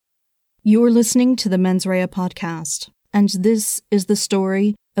You're listening to the Mens Rea podcast, and this is the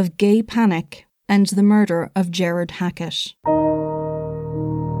story of gay panic and the murder of Gerard Hackett.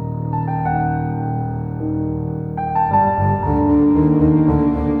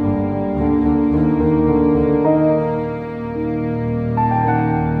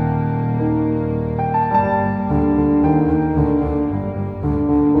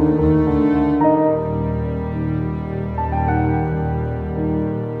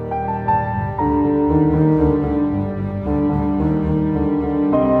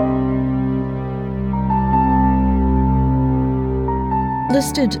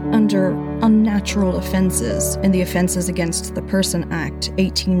 Listed under unnatural offences in the Offences Against the Person Act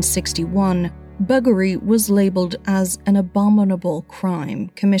 1861, buggery was labelled as an abominable crime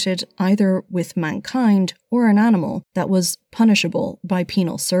committed either with mankind or an animal that was punishable by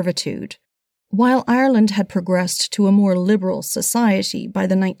penal servitude. While Ireland had progressed to a more liberal society by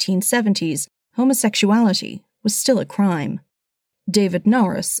the 1970s, homosexuality was still a crime. David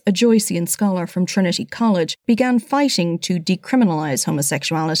Norris, a Joycean scholar from Trinity College, began fighting to decriminalise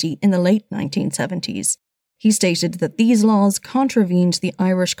homosexuality in the late 1970s. He stated that these laws contravened the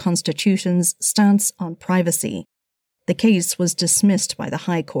Irish Constitution's stance on privacy. The case was dismissed by the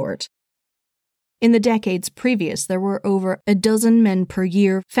High Court. In the decades previous, there were over a dozen men per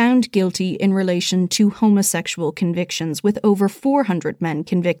year found guilty in relation to homosexual convictions, with over 400 men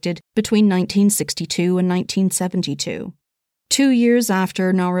convicted between 1962 and 1972. 2 years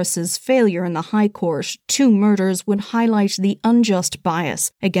after Norris's failure in the High Court, 2 murders would highlight the unjust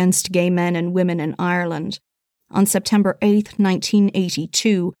bias against gay men and women in Ireland. On September 8,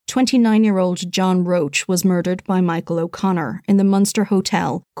 1982, 29-year-old John Roach was murdered by Michael O'Connor in the Munster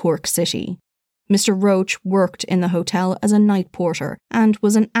Hotel, Cork City. Mr. Roach worked in the hotel as a night porter and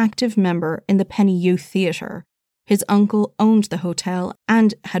was an active member in the Penny Youth Theatre. His uncle owned the hotel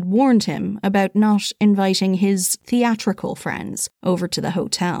and had warned him about not inviting his theatrical friends over to the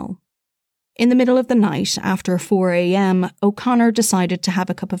hotel. In the middle of the night, after 4 a.m., O'Connor decided to have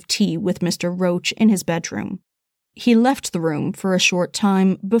a cup of tea with Mr. Roach in his bedroom. He left the room for a short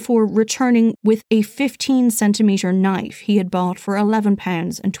time before returning with a 15-centimetre knife he had bought for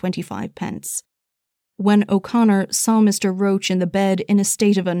 £11.25. When O'Connor saw Mr. Roach in the bed in a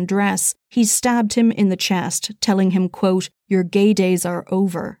state of undress, he stabbed him in the chest, telling him, quote, "Your gay days are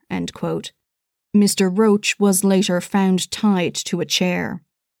over," end quote. Mr. Roach was later found tied to a chair.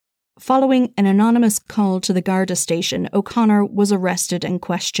 Following an anonymous call to the Garda station, O'Connor was arrested and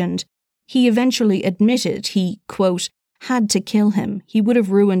questioned. He eventually admitted he, quote, "had to kill him. He would have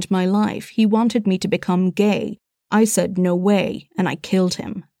ruined my life. He wanted me to become gay. I said no way, and I killed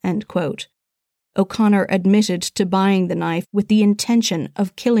him," end quote. O'Connor admitted to buying the knife with the intention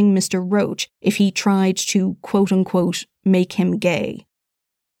of killing Mr. Roach if he tried to, quote-unquote, make him gay.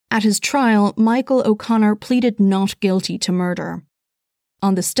 At his trial, Michael O'Connor pleaded not guilty to murder.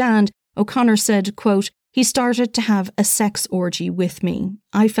 On the stand, O'Connor said, quote, "He started to have a sex orgy with me.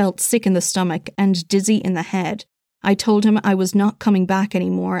 I felt sick in the stomach and dizzy in the head. I told him I was not coming back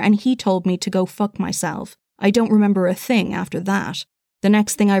anymore, and he told me to go fuck myself. I don't remember a thing after that. The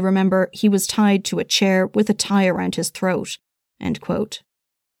next thing I remember, he was tied to a chair with a tie around his throat," end quote.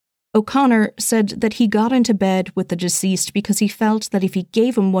 O'Connor said that he got into bed with the deceased because he felt that if he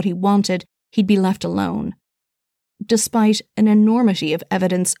gave him what he wanted, he'd be left alone. Despite an enormity of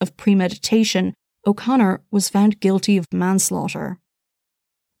evidence of premeditation, O'Connor was found guilty of manslaughter.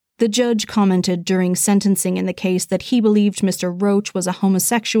 The judge commented during sentencing in the case that he believed Mr. Roach was a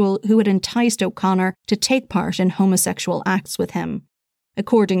homosexual who had enticed O'Connor to take part in homosexual acts with him.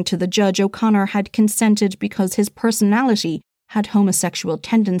 According to the judge, O'Connor had consented because his personality had homosexual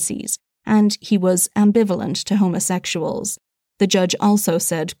tendencies, and he was ambivalent to homosexuals. The judge also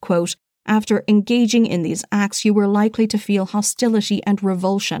said, quote, "After engaging in these acts, you were likely to feel hostility and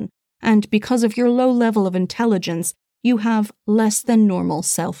revulsion, and because of your low level of intelligence, you have less than normal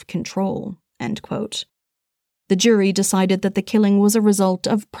self-control," end quote. The jury decided that the killing was a result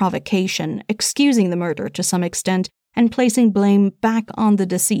of provocation, excusing the murder to some extent, and placing blame back on the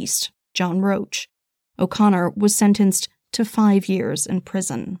deceased, John Roach. O'Connor was sentenced to 5 years in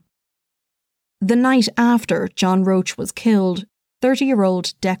prison. The night after John Roach was killed,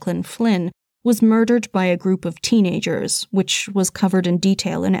 30-year-old Declan Flynn was murdered by a group of teenagers, which was covered in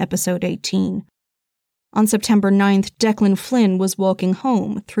detail in episode 18. On September 9th, Declan Flynn was walking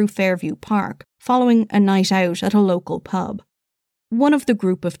home through Fairview Park, following a night out at a local pub. One of the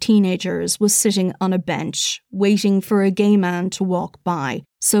group of teenagers was sitting on a bench, waiting for a gay man to walk by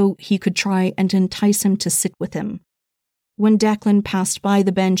so he could try and entice him to sit with him. When Declan passed by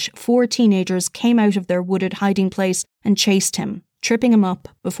the bench, 4 teenagers came out of their wooded hiding place and chased him, tripping him up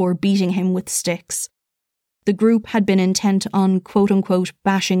before beating him with sticks. The group had been intent on quote-unquote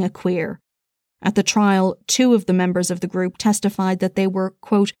bashing a queer. At the trial, 2 of the members of the group testified that they were,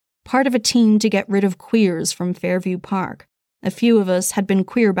 quote, part of a team to get rid of queers from Fairview Park. A few of us had been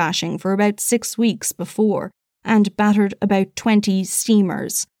queer bashing for about 6 weeks before and battered about 20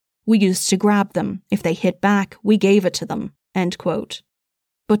 steamers. We used to grab them. If they hit back, we gave it to them, end quote.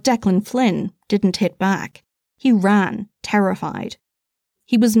 But Declan Flynn didn't hit back. He ran, terrified.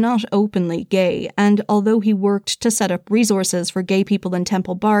 He was not openly gay, and although he worked to set up resources for gay people in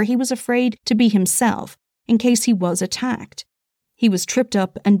Temple Bar, he was afraid to be himself in case he was attacked. He was tripped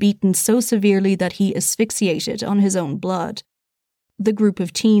up and beaten so severely that he asphyxiated on his own blood. The group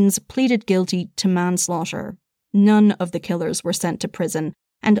of teens pleaded guilty to manslaughter. None of the killers were sent to prison,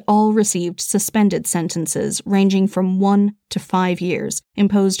 and all received suspended sentences ranging from 1 to 5 years,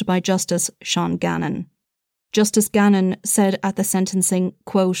 imposed by Justice Sean Gannon. Justice Gannon said at the sentencing,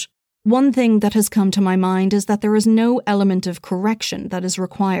 quote, "One thing that has come to my mind is that there is no element of correction that is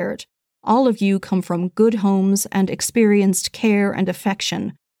required. All of you come from good homes and experienced care and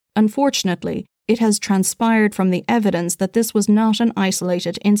affection. Unfortunately, it has transpired from the evidence that this was not an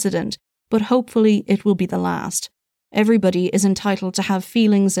isolated incident, but hopefully it will be the last. Everybody is entitled to have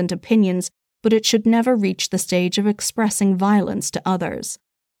feelings and opinions, but it should never reach the stage of expressing violence to others.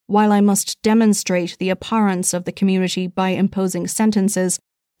 While I must demonstrate the abhorrence of the community by imposing sentences,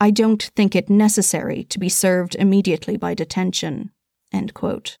 I don't think it necessary to be served immediately by detention." End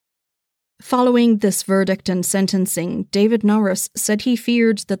quote. Following this verdict and sentencing, David Norris said he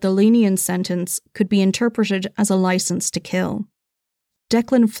feared that the lenient sentence could be interpreted as a license to kill.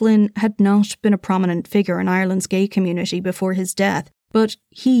 Declan Flynn had not been a prominent figure in Ireland's gay community before his death, but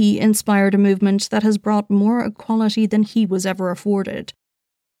he inspired a movement that has brought more equality than he was ever afforded.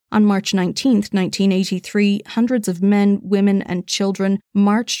 On March 19, 1983, hundreds of men, women and children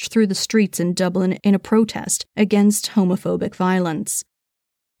marched through the streets in Dublin in a protest against homophobic violence.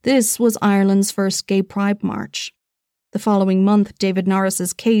 This was Ireland's first gay pride march. The following month, David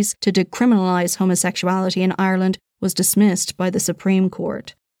Norris's case to decriminalise homosexuality in Ireland was dismissed by the Supreme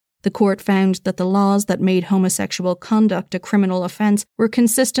Court. The court found that the laws that made homosexual conduct a criminal offence were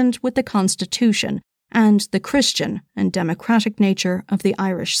consistent with the Constitution and the Christian and democratic nature of the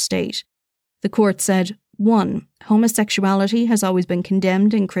Irish state. The court said, 1. Homosexuality has always been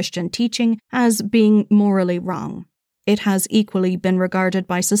condemned in Christian teaching as being morally wrong. It has equally been regarded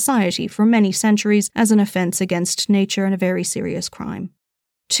by society for many centuries as an offence against nature and a very serious crime.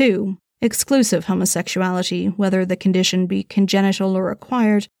 2. Exclusive homosexuality, whether the condition be congenital or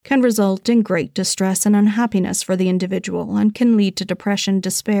acquired, can result in great distress and unhappiness for the individual and can lead to depression,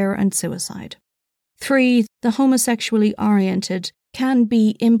 despair, and suicide. 3. The homosexually oriented can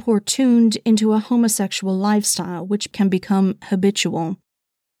be importuned into a homosexual lifestyle which can become habitual.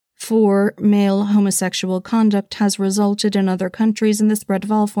 4. Male homosexual conduct has resulted in other countries in the spread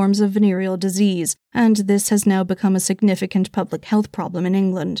of all forms of venereal disease, and this has now become a significant public health problem in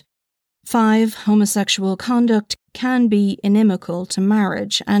England. 5. Homosexual conduct can be inimical to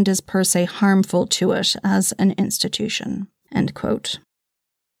marriage and is per se harmful to it as an institution." End quote.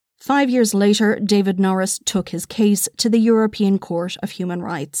 5 years later, David Norris took his case to the European Court of Human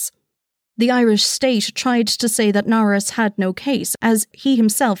Rights. The Irish state tried to say that Norris had no case, as he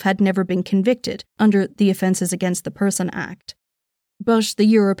himself had never been convicted under the Offences Against the Person Act. But the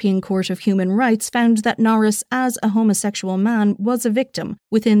European Court of Human Rights found that Norris, as a homosexual man, was a victim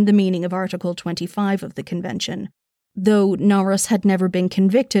within the meaning of Article 25 of the Convention. Though Norris had never been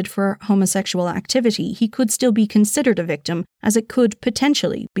convicted for homosexual activity, he could still be considered a victim, as it could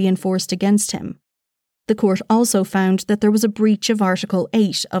potentially be enforced against him. The court also found that there was a breach of Article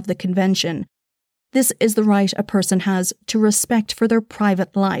 8 of the Convention. This is the right a person has to respect for their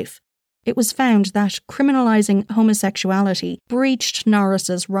private life. It was found that criminalising homosexuality breached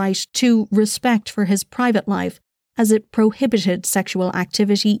Norris's right to respect for his private life, as it prohibited sexual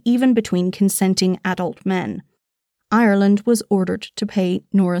activity even between consenting adult men. Ireland was ordered to pay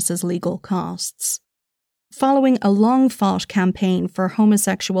Norris's legal costs. Following a long-fought campaign for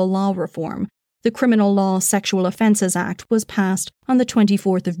homosexual law reform, the Criminal Law Sexual Offences Act was passed on the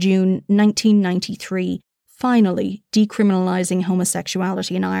 24th of June 1993, finally decriminalising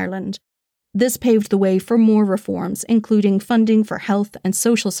homosexuality in Ireland. This paved the way for more reforms, including funding for health and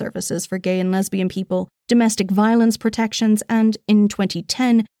social services for gay and lesbian people, domestic violence protections, and, in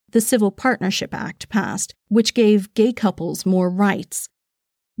 2010, the Civil Partnership Act passed, which gave gay couples more rights.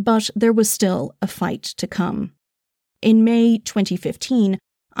 But there was still a fight to come. In May 2015,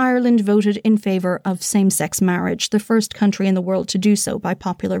 Ireland voted in favour of same-sex marriage, the first country in the world to do so by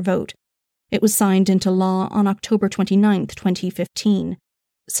popular vote. It was signed into law on October 29, 2015.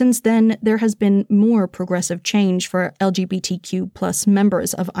 Since then, there has been more progressive change for LGBTQ+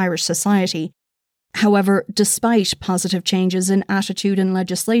 members of Irish society. However, despite positive changes in attitude and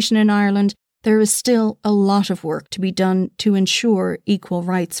legislation in Ireland, there is still a lot of work to be done to ensure equal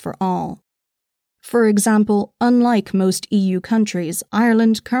rights for all. For example, unlike most EU countries,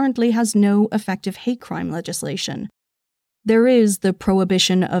 Ireland currently has no effective hate crime legislation. There is the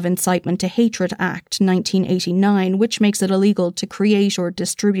Prohibition of Incitement to Hatred Act 1989, which makes it illegal to create or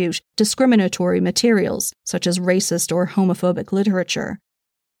distribute discriminatory materials, such as racist or homophobic literature.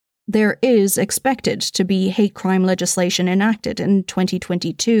 There is expected to be hate crime legislation enacted in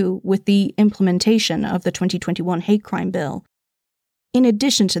 2022 with the implementation of the 2021 hate crime bill. In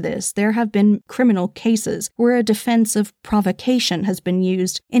addition to this, there have been criminal cases where a defense of provocation has been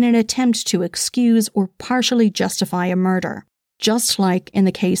used in an attempt to excuse or partially justify a murder, just like in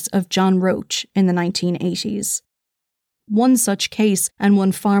the case of John Roach in the 1980s. One such case, and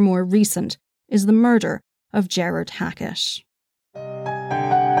one far more recent, is the murder of Gerard Hackett.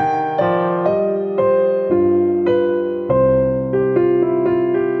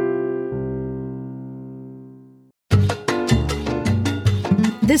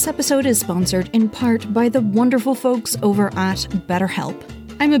 This episode is sponsored in part by the wonderful folks over at BetterHelp.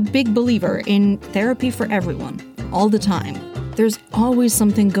 I'm a big believer in therapy for everyone, all the time. There's always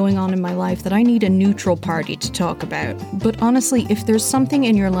something going on in my life that I need a neutral party to talk about. But honestly, if there's something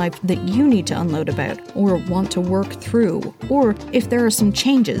in your life that you need to unload about, or want to work through, or if there are some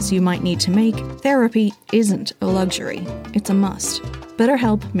changes you might need to make, therapy isn't a luxury. It's a must.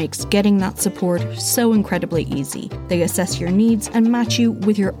 BetterHelp makes getting that support so incredibly easy. They assess your needs and match you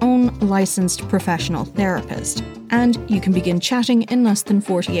with your own licensed professional therapist. And you can begin chatting in less than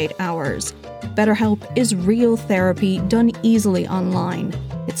 48 hours. BetterHelp is real therapy done easily online.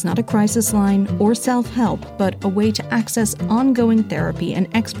 It's not a crisis line or self-help, but a way to access ongoing therapy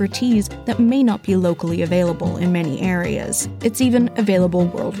and expertise that may not be locally available in many areas. It's even available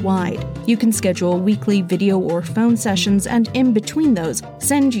worldwide. You can schedule weekly video or phone sessions, and in between those,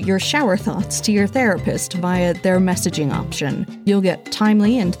 send your shower thoughts to your therapist via their messaging option. You'll get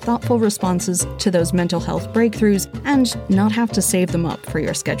timely and thoughtful responses to those mental health breakthroughs and not have to save them up for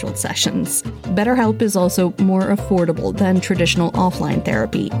your scheduled sessions. BetterHelp is also more affordable than traditional offline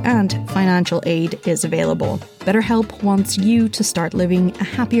therapy, and financial aid is available. BetterHelp wants you to start living a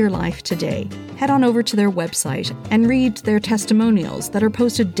happier life today. Head on over to their website and read their testimonials that are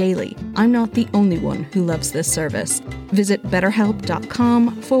posted daily. I'm not the only one who loves this service. Visit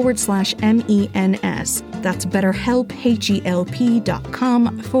betterhelp.com/MENS. That's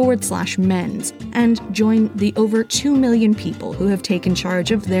betterhelp.com/mens, and join the over 2 million people who have taken charge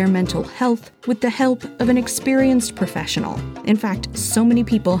of their mental health with the help of an experienced professional. In fact, so many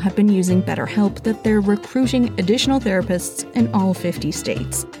people have been using BetterHelp that they're recruiting additional therapists in all 50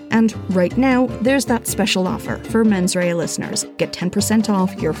 states. And right now, there's that special offer for Mens Rea listeners. Get 10%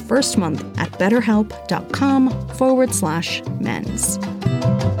 off your first month at betterhelp.com/mens.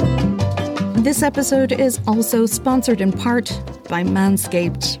 This episode is also sponsored in part by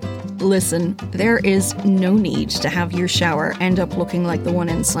Manscaped. Listen, there is no need to have your shower end up looking like the one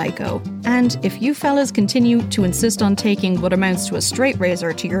in Psycho. And if you fellas continue to insist on taking what amounts to a straight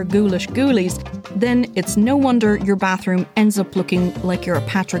razor to your ghoulish ghoulies, then it's no wonder your bathroom ends up looking like you're a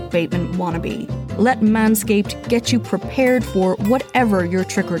Patrick Bateman wannabe. Let Manscaped get you prepared for whatever your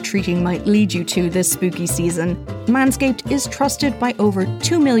trick-or-treating might lead you to this spooky season. Manscaped is trusted by over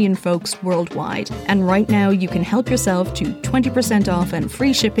 2 million folks worldwide, and right now you can help yourself to 20% off and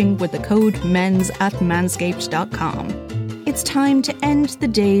free shipping with the code MENS at manscaped.com. It's time to end the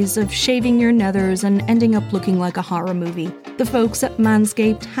days of shaving your nethers and ending up looking like a horror movie. The folks at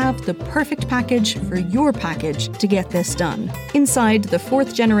Manscaped have the perfect package for your package to get this done. Inside the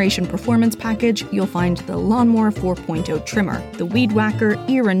 4th generation performance package, you'll find the Lawnmower 4.0 trimmer, the Weed Whacker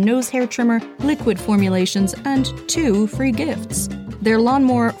ear and nose hair trimmer, liquid formulations, and 2 free gifts. Their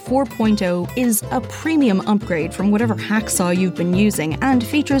Lawnmower 4.0 is a premium upgrade from whatever hacksaw you've been using and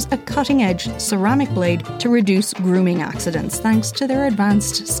features a cutting-edge ceramic blade to reduce grooming accidents thanks to their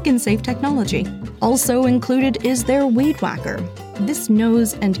advanced skin-safe technology. Also included is their Weed Whacker. This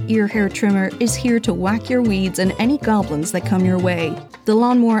nose and ear hair trimmer is here to whack your weeds and any goblins that come your way. The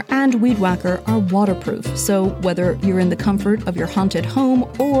Lawnmower and Weed Whacker are waterproof, so whether you're in the comfort of your haunted home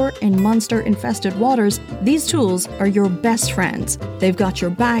or in monster-infested waters, these tools are your best friends. They've got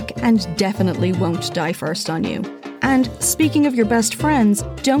your back and definitely won't die first on you. And speaking of your best friends,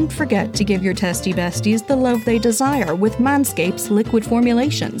 don't forget to give your testy besties the love they desire with Manscaped's liquid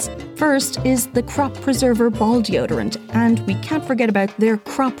formulations. First is the Crop Preserver Ball Deodorant, and we can't forget about their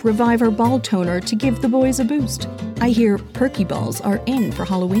Crop Reviver Ball Toner to give the boys a boost. I hear perky balls are in for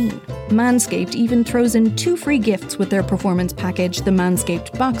Halloween. Manscaped even throws in 2 free gifts with their performance package, the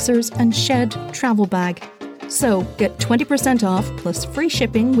Manscaped Boxers and Shed Travel Bag. So, get 20% off plus free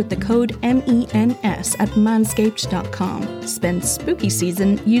shipping with the code MENS at manscaped.com. Spend spooky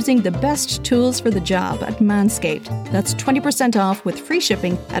season using the best tools for the job at Manscaped. That's 20% off with free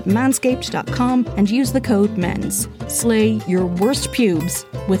shipping at manscaped.com and use the code MENS. Slay your worst pubes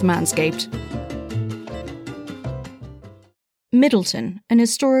with Manscaped. Middleton, an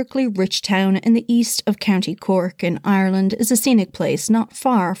historically rich town in the east of County Cork in Ireland, is a scenic place not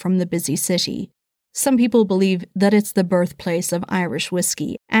far from the busy city. Some people believe that it's the birthplace of Irish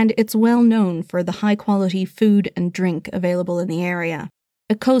whiskey, and it's well known for the high-quality food and drink available in the area.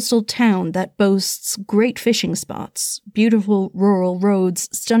 A coastal town that boasts great fishing spots, beautiful rural roads,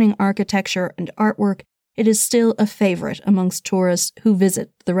 stunning architecture and artwork, it is still a favourite amongst tourists who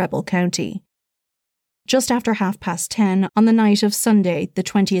visit the rebel county. Just after 10:30 on the night of Sunday, the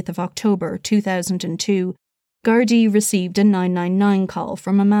 20th of October 2002, Gardaí received a 999 call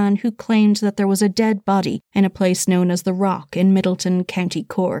from a man who claimed that there was a dead body in a place known as The Rock in Middleton, County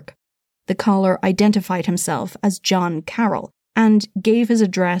Cork. The caller identified himself as John Carroll and gave his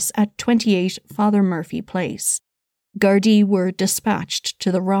address at 28 Father Murphy Place. Gardaí were dispatched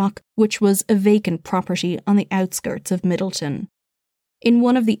to The Rock, which was a vacant property on the outskirts of Middleton. In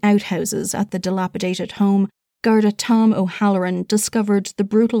one of the outhouses at the dilapidated home, Garda Tom O'Halloran discovered the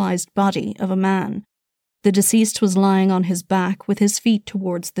brutalised body of a man. The deceased was lying on his back with his feet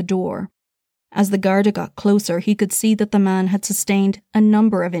towards the door. As the Garda got closer, he could see that the man had sustained a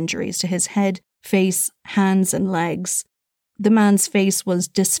number of injuries to his head, face, hands and legs. The man's face was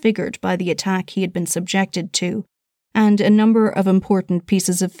disfigured by the attack he had been subjected to, and a number of important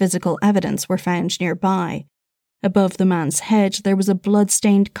pieces of physical evidence were found nearby. Above the man's head there was a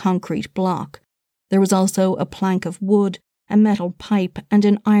blood-stained concrete block. There was also a plank of wood, a metal pipe and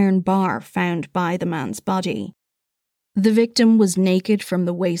an iron bar found by the man's body. The victim was naked from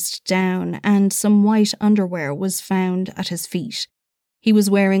the waist down, and some white underwear was found at his feet. He was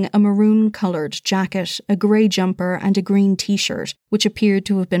wearing a maroon-coloured jacket, a grey jumper and a green t-shirt, which appeared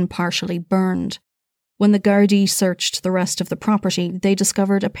to have been partially burned. When the Gardaí searched the rest of the property, they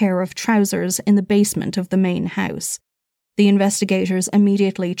discovered a pair of trousers in the basement of the main house. The investigators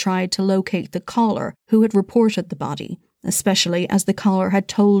immediately tried to locate the caller who had reported the body, especially as the caller had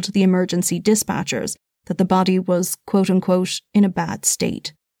told the emergency dispatchers that the body was, quote-unquote, in a bad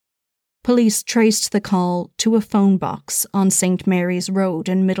state. Police traced the call to a phone box on St. Mary's Road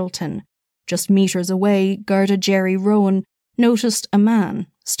in Middleton. Just metres away, Garda Jerry Rowan noticed a man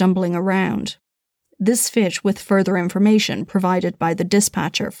stumbling around. This fit with further information provided by the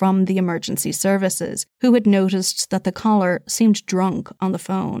dispatcher from the emergency services, who had noticed that the caller seemed drunk on the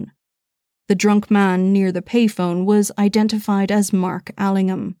phone. The drunk man near the payphone was identified as Mark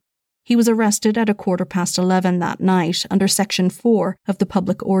Allingham. He was arrested at 11:15 that night under Section 4 of the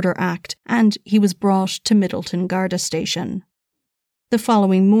Public Order Act, and he was brought to Middleton Garda Station. The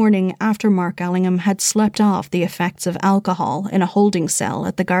following morning, after Mark Allingham had slept off the effects of alcohol in a holding cell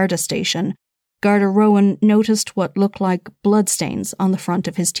at the Garda Station, Garda Rowan noticed what looked like bloodstains on the front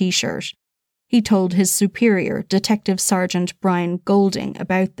of his t-shirt. He told his superior, Detective Sergeant Brian Golding,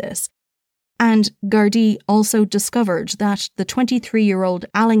 about this, and Gardaí also discovered that the 23-year-old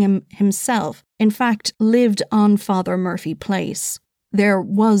Allingham himself, in fact, lived on Father Murphy Place. There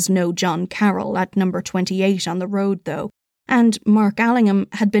was no John Carroll at number 28 on the road, though, and Mark Allingham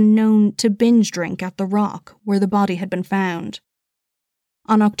had been known to binge drink at The Rock, where the body had been found.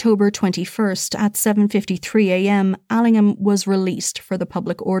 On October 21st at 7:53 a.m, Allingham was released for the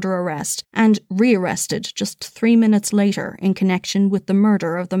public order arrest and rearrested just 3 minutes later in connection with the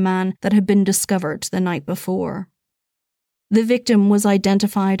murder of the man that had been discovered the night before. The victim was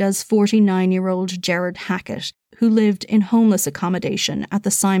identified as 49-year-old Gerard Hackett, who lived in homeless accommodation at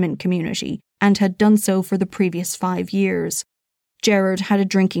the Simon community and had done so for the previous 5 years. Gerard had a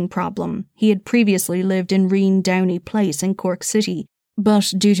drinking problem. He had previously lived in Reen Downey Place in Cork City,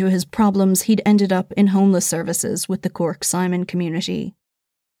 but due to his problems, he'd ended up in homeless services with the Cork Simon community.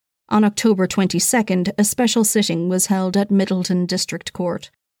 On October 22nd, a special sitting was held at Middleton District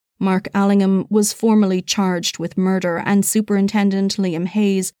Court. Mark Allingham was formally charged with murder, and Superintendent Liam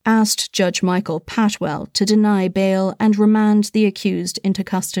Hayes asked Judge Michael Patwell to deny bail and remand the accused into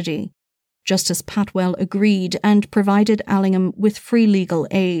custody. Justice Patwell agreed and provided Allingham with free legal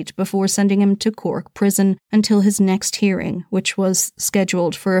aid before sending him to Cork Prison until his next hearing, which was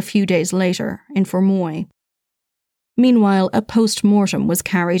scheduled for a few days later in Fermoy. Meanwhile, a post-mortem was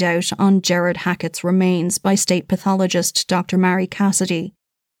carried out on Gerard Hackett's remains by state pathologist Dr. Mary Cassidy.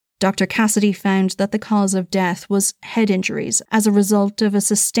 Dr. Cassidy found that the cause of death was head injuries as a result of a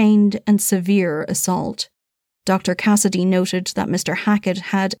sustained and severe assault. Dr. Cassidy noted that Mr. Hackett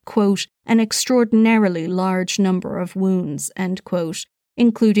had, quote, an extraordinarily large number of wounds, end quote,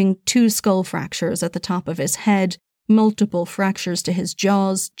 including 2 skull fractures at the top of his head, multiple fractures to his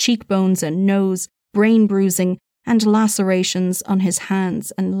jaws, cheekbones and nose, brain bruising, and lacerations on his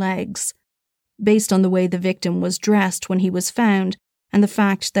hands and legs. Based on the way the victim was dressed when he was found, and the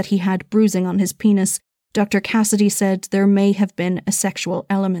fact that he had bruising on his penis, Dr. Cassidy said there may have been a sexual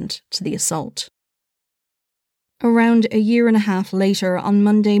element to the assault. Around a year and a half later, on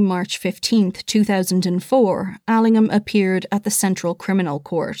Monday, March 15, 2004, Allingham appeared at the Central Criminal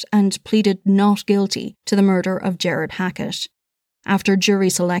Court and pleaded not guilty to the murder of Gerard Hackett. After jury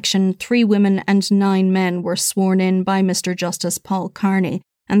selection, 3 women and 9 men were sworn in by Mr. Justice Paul Carney,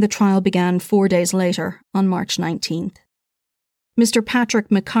 and the trial began 4 days later, on March 19th. Mr.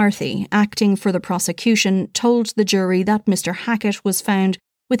 Patrick McCarthy, acting for the prosecution, told the jury that Mr. Hackett was found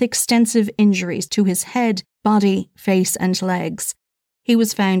with extensive injuries to his head, body, face and legs. He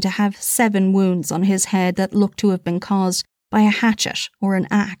was found to have 7 wounds on his head that looked to have been caused by a hatchet or an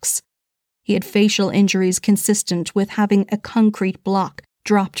axe. He had facial injuries consistent with having a concrete block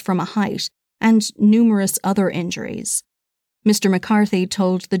dropped from a height, and numerous other injuries. Mr. McCarthy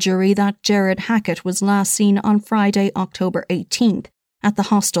told the jury that Gerard Hackett was last seen on Friday, October 18th, at the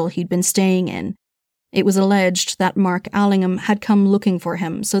hostel he'd been staying in. It was alleged that Mark Allingham had come looking for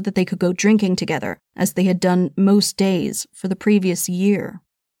him so that they could go drinking together, as they had done most days for the previous year.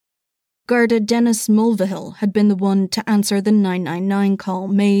 Garda Dennis Mulvihill had been the one to answer the 999 call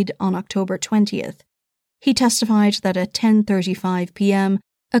made on October 20th. He testified that at 10:35 p.m,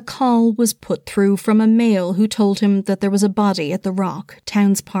 a call was put through from a male who told him that there was a body at the Rock,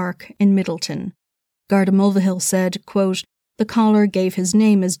 Towns Park in Middleton. Garda Mulvihill said, quote, the caller gave his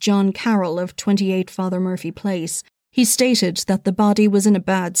name as John Carroll of 28 Father Murphy Place. He stated that the body was in a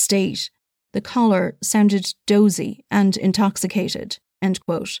bad state. The caller sounded dozy and intoxicated, end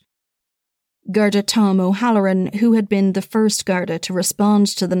quote. Garda Tom O'Halloran, who had been the first Garda to respond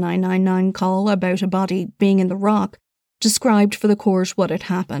to the 999 call about a body being in the Rock, described for the court what had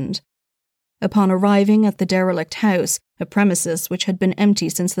happened. Upon arriving at the derelict house, a premises which had been empty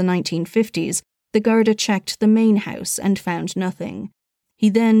since the 1950s, the Garda checked the main house and found nothing. He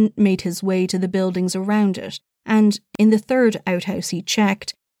then made his way to the buildings around it, and in the third outhouse he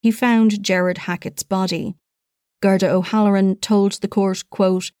checked, he found Gerard Hackett's body. Garda O'Halloran told the court,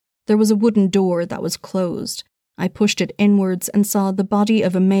 quote, there was a wooden door that was closed. I pushed it inwards and saw the body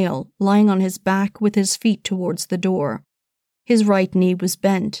of a male lying on his back with his feet towards the door. His right knee was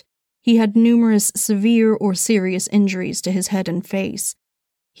bent. He had numerous severe or serious injuries to his head and face.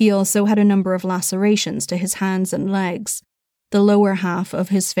 He also had a number of lacerations to his hands and legs. The lower half of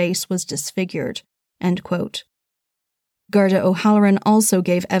his face was disfigured, end quote. Garda O'Halloran also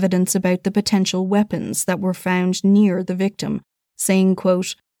gave evidence about the potential weapons that were found near the victim, saying,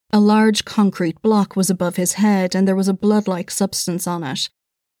 quote, a large concrete block was above his head and there was a blood-like substance on it.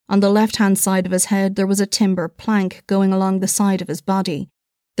 On the left-hand side of his head there was a timber plank going along the side of his body.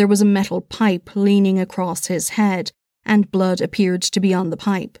 There was a metal pipe leaning across his head, and blood appeared to be on the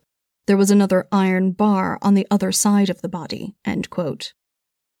pipe. There was another iron bar on the other side of the body, end quote.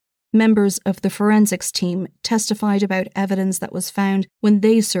 Members of the forensics team testified about evidence that was found when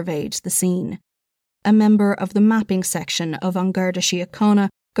they surveyed the scene. A member of the mapping section of An Garda Síochána,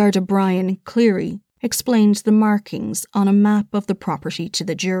 Garda Brian Cleary, explained the markings on a map of the property to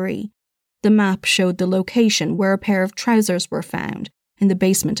the jury. The map showed the location where a pair of trousers were found, in the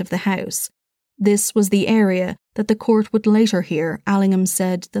basement of the house. This was the area that the court would later hear Allingham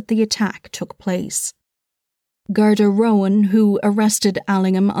said that the attack took place. Garda Rowan, who arrested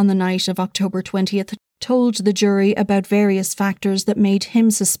Allingham on the night of October 20th, told the jury about various factors that made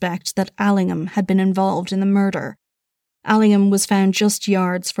him suspect that Allingham had been involved in the murder. Allingham was found just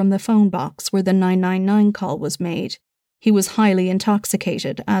yards from the phone box where the 999 call was made. He was highly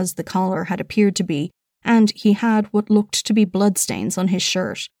intoxicated, as the caller had appeared to be, and he had what looked to be bloodstains on his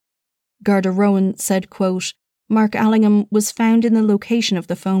shirt. Garda Rowan said, quote, Mark Allingham was found in the location of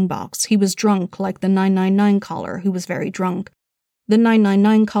the phone box. He was drunk like the 999 caller, who was very drunk. The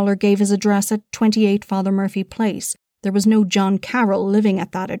 999 caller gave his address at 28 Father Murphy Place. There was no John Carroll living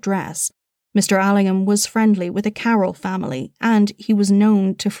at that address. Mr. Allingham was friendly with the Carroll family, and he was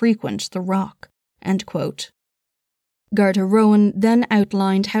known to frequent the Rock, end quote. Garda Rowan then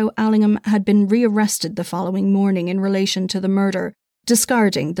outlined how Allingham had been rearrested the following morning in relation to the murder,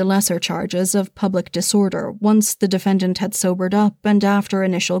 discarding the lesser charges of public disorder once the defendant had sobered up and after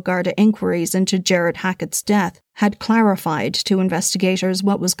initial Garda inquiries into Gerard Hackett's death had clarified to investigators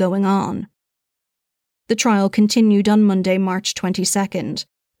what was going on. The trial continued on Monday, March 22nd.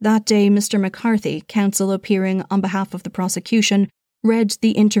 That day, Mr. McCarthy, counsel appearing on behalf of the prosecution, read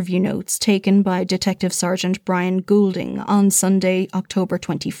the interview notes taken by Detective Sergeant Brian Goulding on Sunday, October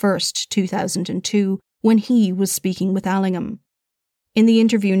 21st, 2002, when he was speaking with Allingham. In the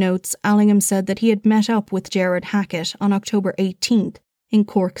interview notes, Allingham said that he had met up with Gerard Hackett on October 18th in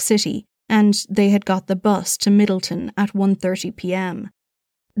Cork City, and they had got the bus to Middleton at 1:30 p.m.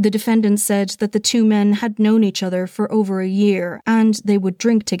 The defendant said that the two men had known each other for over a year and they would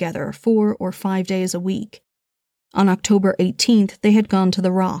drink together 4 or 5 days a week. On October 18th, they had gone to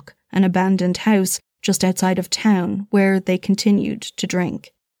the Rock, an abandoned house just outside of town, where they continued to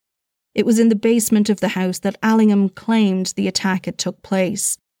drink. It was in the basement of the house that Allingham claimed the attack had took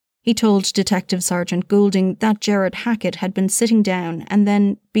place. He told Detective Sergeant Goulding that Gerard Hackett had been sitting down and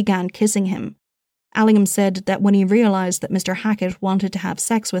then began kissing him. Allingham said that when he realised that Mr. Hackett wanted to have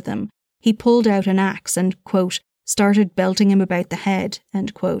sex with him, he pulled out an axe and, quote, started belting him about the head,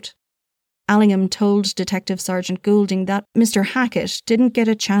 end quote. Allingham told Detective Sergeant Goulding that Mr. Hackett didn't get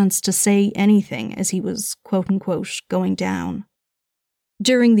a chance to say anything as he was, quote-unquote, going down.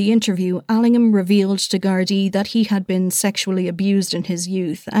 During the interview, Allingham revealed to Gardaí that he had been sexually abused in his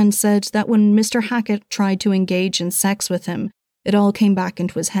youth and said that when Mr. Hackett tried to engage in sex with him, it all came back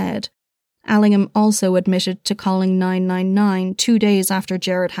into his head. Allingham also admitted to calling 999 2 days after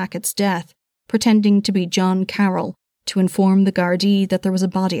Gerard Hackett's death, pretending to be John Carroll, to inform the Gardaí that there was a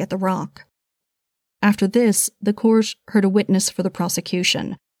body at the Rock. After this, the court heard a witness for the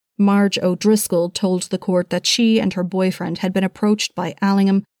prosecution. Marge O'Driscoll told the court that she and her boyfriend had been approached by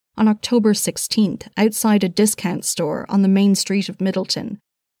Allingham on October 16th outside a discount store on the main street of Middleton.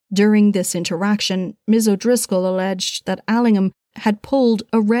 During this interaction, Ms. O'Driscoll alleged that Allingham had pulled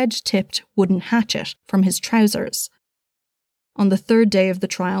a red-tipped wooden hatchet from his trousers. On the third day of the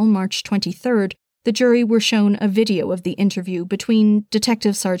trial, March 23rd, the jury were shown a video of the interview between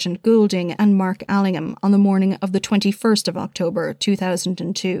Detective Sergeant Goulding and Mark Allingham on the morning of the 21st of October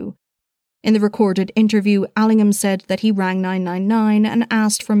 2002. In the recorded interview, Allingham said that he rang 999 and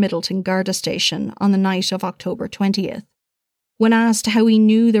asked for Middleton Garda Station on the night of October 20th. When asked how he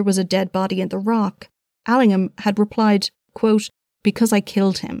knew there was a dead body in the Rock, Allingham had replied, quote, because I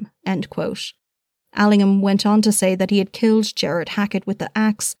killed him, end quote. Allingham went on to say that he had killed Gerard Hackett with the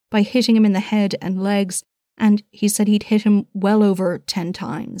axe by hitting him in the head and legs, and he said he'd hit him well over 10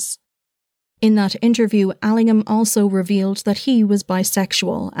 times. In that interview, Allingham also revealed that he was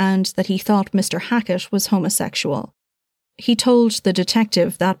bisexual and that he thought Mr. Hackett was homosexual. He told the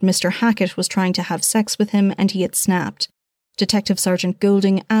detective that Mr. Hackett was trying to have sex with him and he had snapped. Detective Sergeant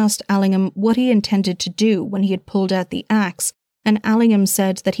Goulding asked Allingham what he intended to do when he had pulled out the axe, and Allingham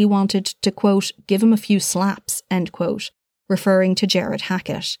said that he wanted to, quote, give him a few slaps, end quote, referring to Gerard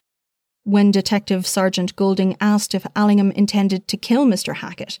Hackett. When Detective Sergeant Goulding asked if Allingham intended to kill Mr.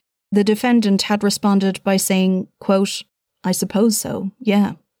 Hackett, the defendant had responded by saying, quote, I suppose so,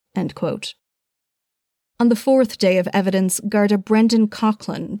 yeah, end quote. On the fourth day of evidence, Garda Brendan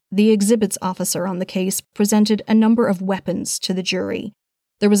Coughlin, the exhibits officer on the case, presented a number of weapons to the jury.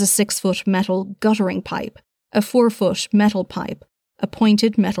 There was a 6-foot metal guttering pipe, a 4-foot metal pipe, a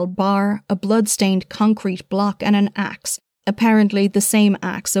pointed metal bar, a blood-stained concrete block and an axe, apparently the same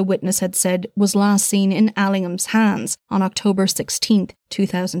axe a witness had said was last seen in Allingham's hands on October 16,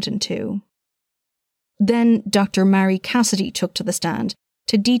 2002. Then Dr. Mary Cassidy took to the stand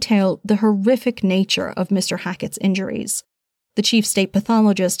to detail the horrific nature of Mr. Hackett's injuries. The chief state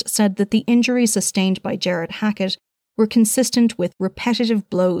pathologist said that the injuries sustained by Gerard Hackett were consistent with repetitive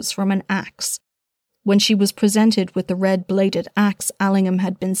blows from an axe. When she was presented with the red-bladed axe Allingham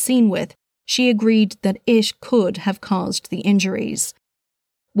had been seen with, she agreed that it could have caused the injuries.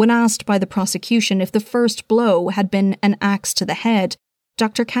 When asked by the prosecution if the first blow had been an axe to the head,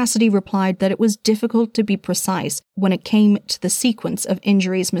 Dr. Cassidy replied that it was difficult to be precise when it came to the sequence of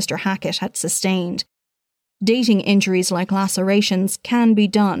injuries Mr. Hackett had sustained. Dating injuries like lacerations can be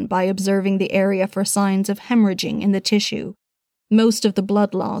done by observing the area for signs of hemorrhaging in the tissue. Most of the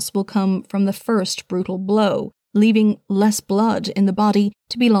blood loss will come from the first brutal blow, leaving less blood in the body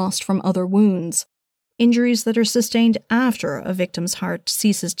to be lost from other wounds. Injuries that are sustained after a victim's heart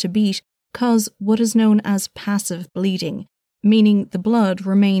ceases to beat cause what is known as passive bleeding, meaning the blood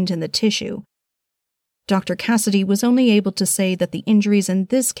remained in the tissue. Dr. Cassidy was only able to say that the injuries in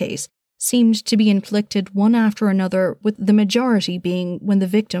this case seemed to be inflicted one after another, with the majority being when the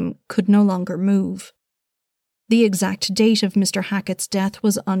victim could no longer move. The exact date of Mr. Hackett's death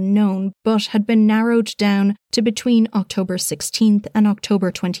was unknown, but had been narrowed down to between October 16th and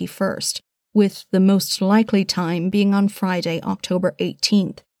October 21st, with the most likely time being on Friday, October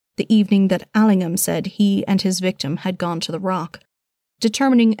 18th, the evening that Allingham said he and his victim had gone to the Rock.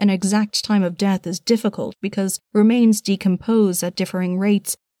 Determining an exact time of death is difficult because remains decompose at differing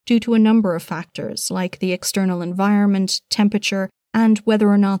rates due to a number of factors like the external environment, temperature, and whether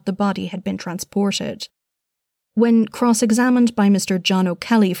or not the body had been transported. When cross-examined by Mr. John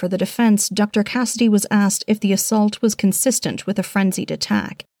O'Kelly for the defence, Dr. Cassidy was asked if the assault was consistent with a frenzied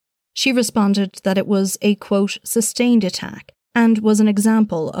attack. She responded that it was a, quote, sustained attack and was an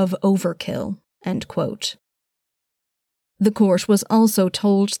example of overkill, end quote. The court was also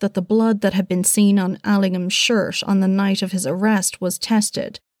told that the blood that had been seen on Allingham's shirt on the night of his arrest was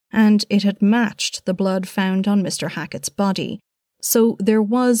tested, and it had matched the blood found on Mr. Hackett's body. So there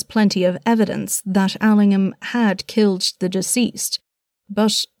was plenty of evidence that Allingham had killed the deceased,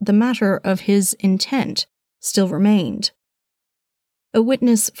 but the matter of his intent still remained. A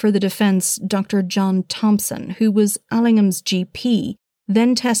witness for the defence, Dr. John Thompson, who was Allingham's GP,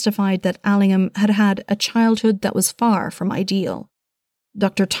 then testified that Allingham had had a childhood that was far from ideal.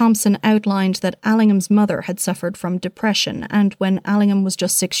 Dr. Thompson outlined that Allingham's mother had suffered from depression, and when Allingham was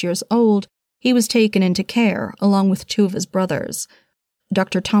just 6 years old, he was taken into care along with 2 of his brothers.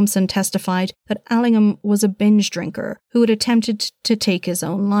 Dr. Thompson testified that Allingham was a binge drinker who had attempted to take his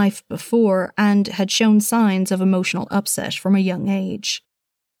own life before and had shown signs of emotional upset from a young age.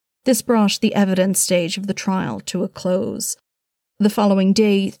 This brought the evidence stage of the trial to a close. The following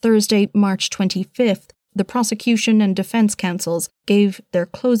day, Thursday, March 25th, the prosecution and defence counsels gave their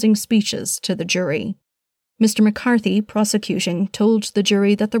closing speeches to the jury. Mr. McCarthy, prosecuting, told the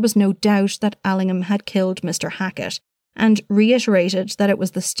jury that there was no doubt that Allingham had killed Mr. Hackett, and reiterated that it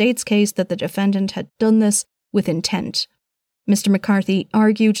was the state's case that the defendant had done this with intent. Mr. McCarthy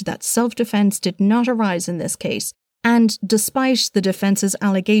argued that self-defence did not arise in this case, and despite the defence's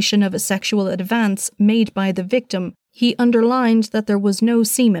allegation of a sexual advance made by the victim, he underlined that there was no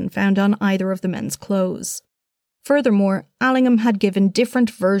semen found on either of the men's clothes. Furthermore, Allingham had given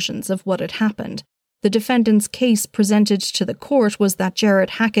different versions of what had happened. The defendant's case presented to the court was that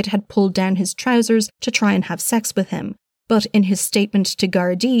Jared Hackett had pulled down his trousers to try and have sex with him, but in his statement to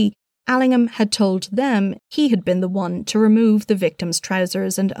Gardaí, Allingham had told them he had been the one to remove the victim's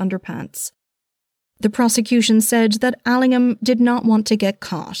trousers and underpants. The prosecution said that Allingham did not want to get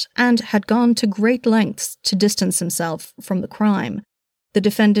caught and had gone to great lengths to distance himself from the crime. The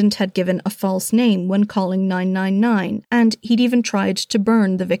defendant had given a false name when calling 999, and he'd even tried to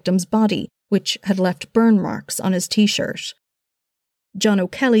burn the victim's body, which had left burn marks on his t-shirt. John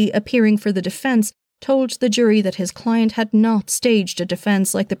O'Kelly, appearing for the defence, told the jury that his client had not staged a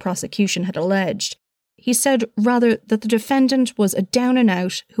defence like the prosecution had alleged. He said rather that the defendant was a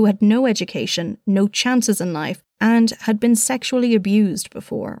down-and-out who had no education, no chances in life, and had been sexually abused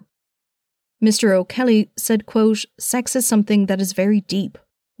before. Mr. O'Kelly said, quote, "Sex is something that is very deep.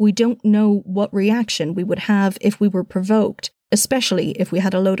 We don't know what reaction we would have if we were provoked, especially if we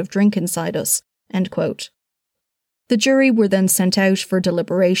had a load of drink inside us," end quote. The jury were then sent out for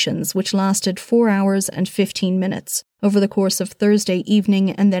deliberations, which lasted 4 hours and 15 minutes over the course of Thursday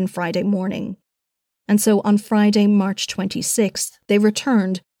evening and then Friday morning. And so on Friday, March 26th, they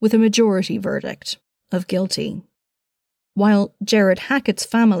returned with a majority verdict of guilty. While Jared Hackett's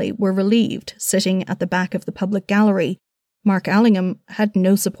family were relieved, sitting at the back of the public gallery, Mark Allingham had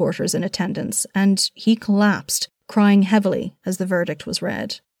no supporters in attendance, and he collapsed, crying heavily as the verdict was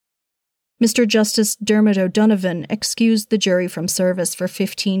read. Mr. Justice Dermot O'Donovan excused the jury from service for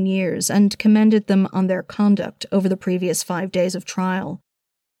 15 years and commended them on their conduct over the previous 5 days of trial.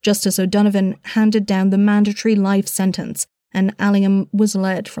 Justice O'Donovan handed down the mandatory life sentence, and Allingham was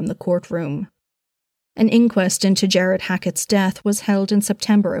led from the courtroom. An inquest into Jared Hackett's death was held in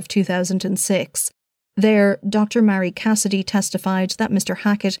September of 2006. There, Dr. Mary Cassidy testified that Mr.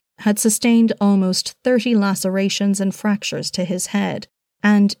 Hackett had sustained almost 30 lacerations and fractures to his head,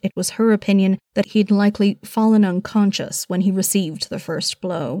 and it was her opinion that he'd likely fallen unconscious when he received the first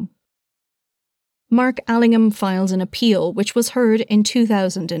blow. Mark Allingham filed an appeal which was heard in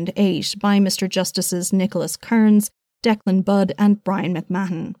 2008 by Mr. Justices Nicholas Kearns, Declan Budd and Brian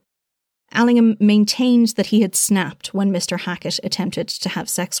McMahon. Allingham maintained that he had snapped when Mr. Hackett attempted to have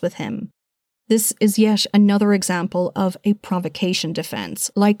sex with him. This is yet another example of a provocation defence,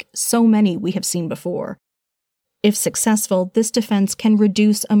 like so many we have seen before. If successful, this defence can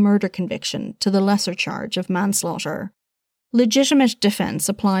reduce a murder conviction to the lesser charge of manslaughter. Legitimate defence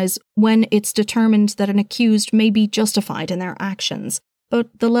applies when it's determined that an accused may be justified in their actions, but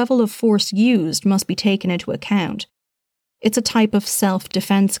the level of force used must be taken into account. It's a type of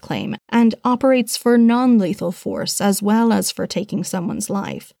self-defense claim and operates for non-lethal force as well as for taking someone's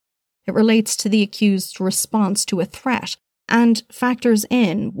life. It relates to the accused's response to a threat and factors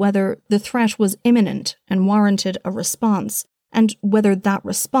in whether the threat was imminent and warranted a response, and whether that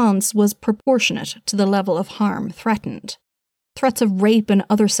response was proportionate to the level of harm threatened. Threats of rape and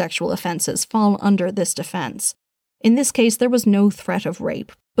other sexual offences fall under this defence. In this case, there was no threat of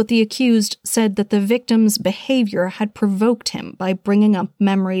rape, but the accused said that the victim's behaviour had provoked him by bringing up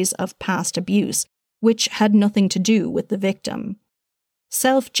memories of past abuse, which had nothing to do with the victim.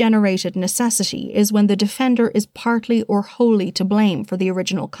 Self-generated necessity is when the defender is partly or wholly to blame for the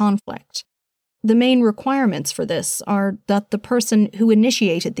original conflict. The main requirements for this are that the person who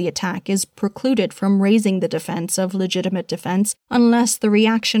initiated the attack is precluded from raising the defence of legitimate defence unless the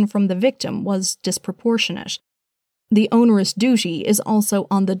reaction from the victim was disproportionate. The onerous duty is also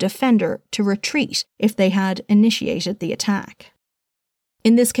on the defender to retreat if they had initiated the attack.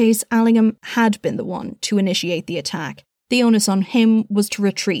 In this case, Allingham had been the one to initiate the attack. The onus on him was to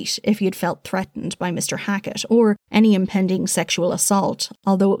retreat if he had felt threatened by Mr. Hackett or any impending sexual assault,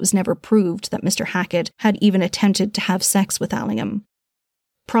 although it was never proved that Mr. Hackett had even attempted to have sex with Allingham.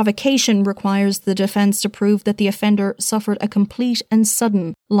 Provocation requires the defence to prove that the offender suffered a complete and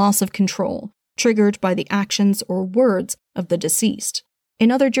sudden loss of control, triggered by the actions or words of the deceased. In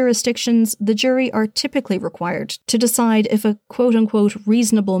other jurisdictions, the jury are typically required to decide if a quote-unquote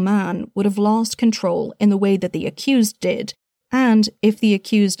reasonable man would have lost control in the way that the accused did, and if the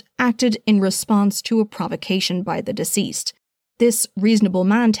accused acted in response to a provocation by the deceased. This reasonable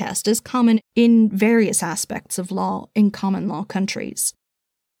man test is common in various aspects of law in common law countries.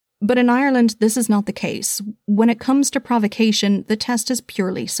 But in Ireland, this is not the case. When it comes to provocation, the test is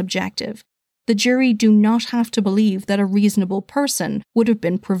purely subjective. The jury do not have to believe that a reasonable person would have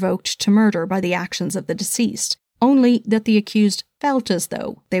been provoked to murder by the actions of the deceased, only that the accused felt as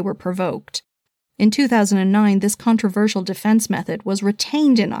though they were provoked. In 2009, this controversial defence method was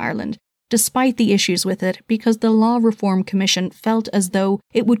retained in Ireland, despite the issues with it, because the Law Reform Commission felt as though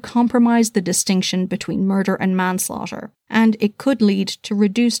it would compromise the distinction between murder and manslaughter, and it could lead to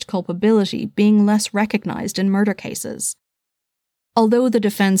reduced culpability being less recognised in murder cases. Although the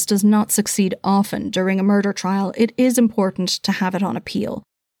defence does not succeed often during a murder trial, it is important to have it on appeal.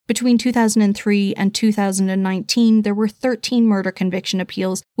 Between 2003 and 2019, there were 13 murder conviction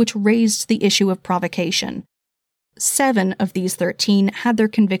appeals which raised the issue of provocation. 7 of these 13 had their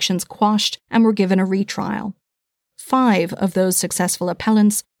convictions quashed and were given a retrial. 5 of those successful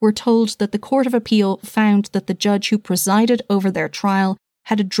appellants were told that the Court of Appeal found that the judge who presided over their trial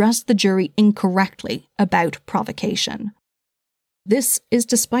had addressed the jury incorrectly about provocation. This is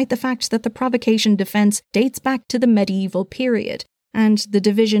despite the fact that the provocation defence dates back to the medieval period and the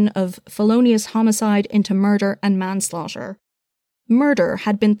division of felonious homicide into murder and manslaughter. Murder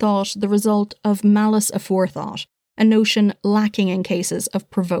had been thought the result of malice aforethought, a notion lacking in cases of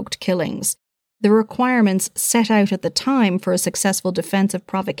provoked killings. The requirements set out at the time for a successful defence of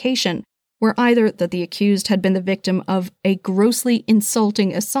provocation were either that the accused had been the victim of a grossly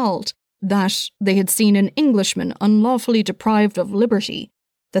insulting assault, that they had seen an Englishman unlawfully deprived of liberty,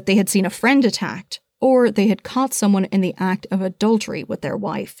 that they had seen a friend attacked, or they had caught someone in the act of adultery with their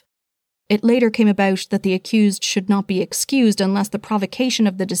wife. It later came about that the accused should not be excused unless the provocation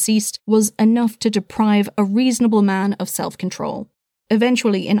of the deceased was enough to deprive a reasonable man of self-control.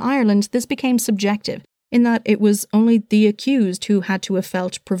 Eventually, in Ireland, this became subjective, in that it was only the accused who had to have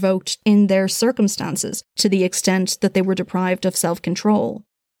felt provoked in their circumstances to the extent that they were deprived of self-control.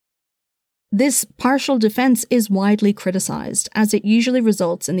 This partial defence is widely criticised, as it usually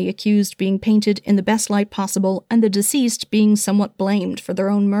results in the accused being painted in the best light possible and the deceased being somewhat blamed for their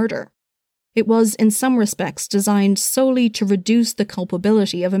own murder. It was, in some respects, designed solely to reduce the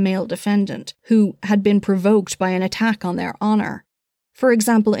culpability of a male defendant, who had been provoked by an attack on their honour. For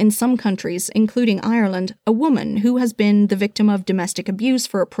example, in some countries, including Ireland, a woman who has been the victim of domestic abuse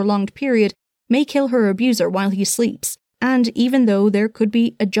for a prolonged period may kill her abuser while he sleeps, and even though there could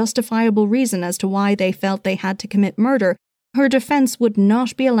be a justifiable reason as to why they felt they had to commit murder, her defence would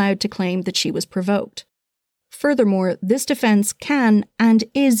not be allowed to claim that she was provoked. Furthermore, this defence can and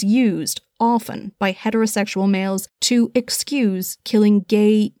is used often by heterosexual males to excuse killing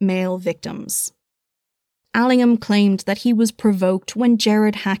gay male victims. Allingham claimed that he was provoked when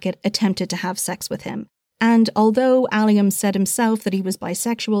Gerard Hackett attempted to have sex with him, and although Allingham said himself that he was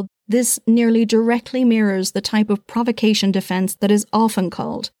bisexual, this nearly directly mirrors the type of provocation defence that is often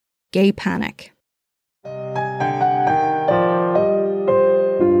called gay panic.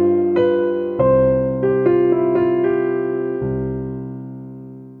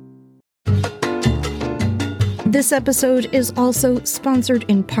 This episode is also sponsored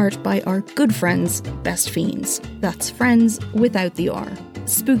in part by our good friends, Best Fiends. That's friends without the R.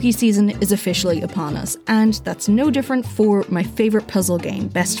 Spooky season is officially upon us, and that's no different for my favourite puzzle game,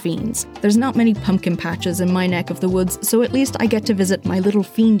 Best Fiends. There's not many pumpkin patches in my neck of the woods, so at least I get to visit my little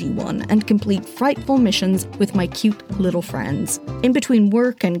fiendy one and complete frightful missions with my cute little friends. In between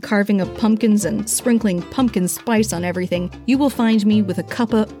work and carving up pumpkins and sprinkling pumpkin spice on everything, you will find me with a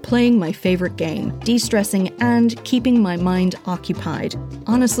cuppa playing my favourite game, de-stressing and keeping my mind occupied.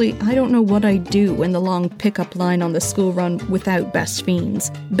 Honestly, I don't know what I'd do in the long pickup line on the school run without Best Fiends.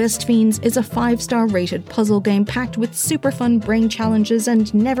 Best Fiends is a 5-star rated puzzle game packed with super fun brain challenges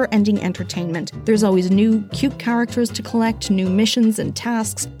and never-ending entertainment. There's always new, cute characters to collect, new missions and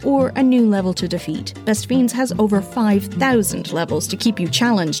tasks, or a new level to defeat. Best Fiends has over 5,000 levels to keep you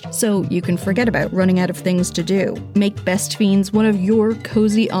challenged, so you can forget about running out of things to do. Make Best Fiends one of your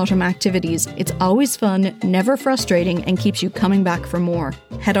cozy autumn activities. It's always fun, never frustrating, and keeps you coming back for more.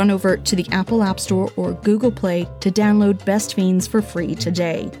 Head on over to the Apple App Store or Google Play to download Best Fiends for free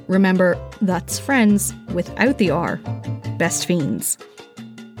today. Remember, that's friends without the R. Best Fiends.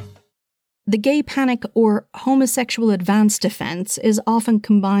 The gay panic or homosexual advance defense is often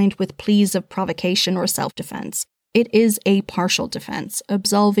combined with pleas of provocation or self-defense. It is a partial defense,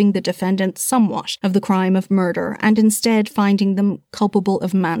 absolving the defendant somewhat of the crime of murder and instead finding them culpable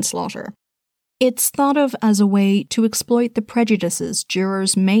of manslaughter. It's thought of as a way to exploit the prejudices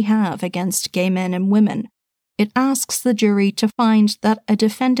jurors may have against gay men and women. It asks the jury to find that a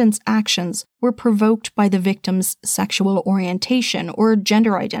defendant's actions were provoked by the victim's sexual orientation or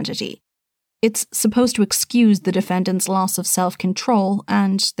gender identity. It's supposed to excuse the defendant's loss of self-control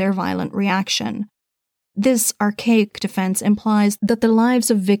and their violent reaction. This archaic defense implies that the lives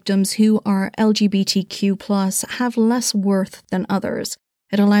of victims who are LGBTQ+ have less worth than others.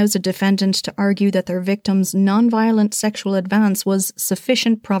 It allows a defendant to argue that their victim's non-violent sexual advance was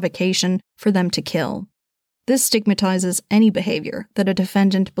sufficient provocation for them to kill. This stigmatizes any behavior that a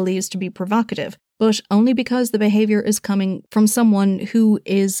defendant believes to be provocative, but only because the behavior is coming from someone who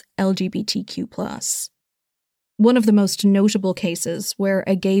is LGBTQ+. One of the most notable cases where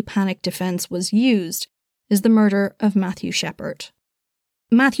a gay panic defense was used is the murder of Matthew Shepard.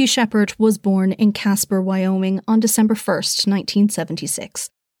 Matthew Shepard was born in Casper, Wyoming on December 1st, 1976.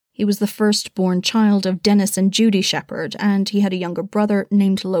 He was the firstborn child of Dennis and Judy Shepard, and he had a younger brother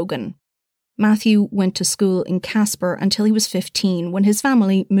named Logan. Matthew went to school in Casper until he was 15 when his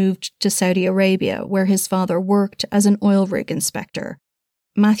family moved to Saudi Arabia, where his father worked as an oil rig inspector.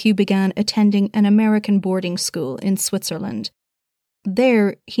 Matthew began attending an American boarding school in Switzerland.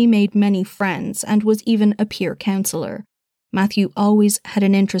 There, he made many friends and was even a peer counselor. Matthew always had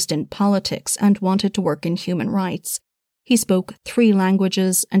an interest in politics and wanted to work in human rights. He spoke 3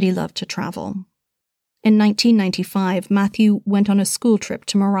 languages and he loved to travel. In 1995, Matthew went on a school trip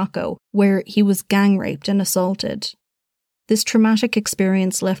to Morocco, where he was gang raped and assaulted. This traumatic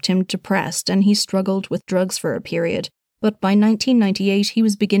experience left him depressed and he struggled with drugs for a period, but by 1998 he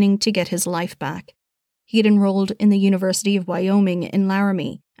was beginning to get his life back. He had enrolled in the University of Wyoming in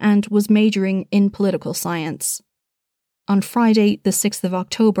Laramie and was majoring in political science. On Friday, the 6th of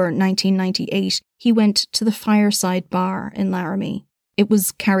October 1998, he went to the Fireside Bar in Laramie. It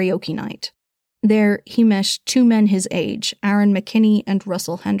was karaoke night. There, he met 2 men his age, Aaron McKinney and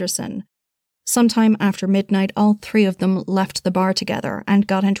Russell Henderson. Sometime after midnight, all 3 of them left the bar together and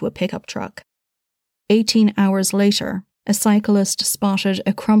got into a pickup truck. 18 hours later, a cyclist spotted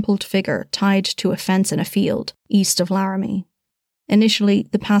a crumpled figure tied to a fence in a field east of Laramie. Initially,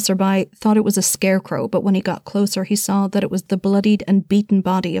 the passerby thought it was a scarecrow, but when he got closer, he saw that it was the bloodied and beaten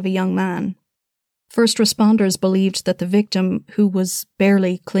body of a young man. First responders believed that the victim, who was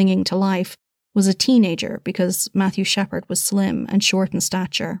barely clinging to life, was a teenager because Matthew Shepard was slim and short in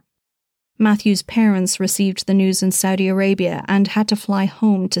stature. Matthew's parents received the news in Saudi Arabia and had to fly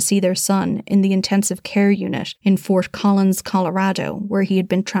home to see their son in the intensive care unit in Fort Collins, Colorado, where he had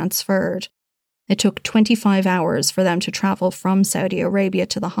been transferred. It took 25 hours for them to travel from Saudi Arabia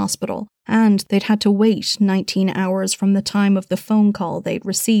to the hospital, and they'd had to wait 19 hours from the time of the phone call they'd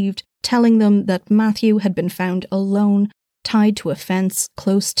received, telling them that Matthew had been found alone, tied to a fence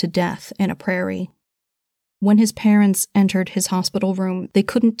close to death in a prairie. When his parents entered his hospital room, they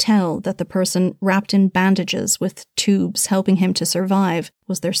couldn't tell that the person wrapped in bandages with tubes helping him to survive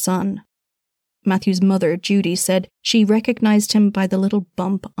was their son. Matthew's mother, Judy, said she recognized him by the little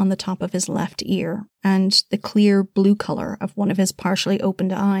bump on the top of his left ear and the clear blue color of one of his partially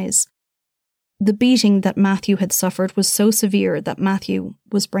opened eyes. The beating that Matthew had suffered was so severe that Matthew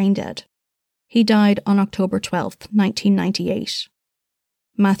was brain dead. He died on October 12, 1998.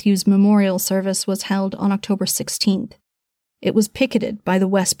 Matthew's memorial service was held on October 16th. It was picketed by the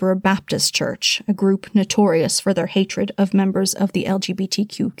Westboro Baptist Church, a group notorious for their hatred of members of the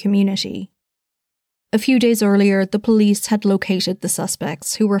LGBTQ community. A few days earlier, the police had located the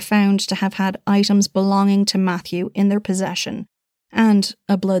suspects, who were found to have had items belonging to Matthew in their possession, and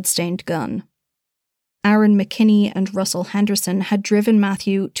a blood-stained gun. Aaron McKinney and Russell Henderson had driven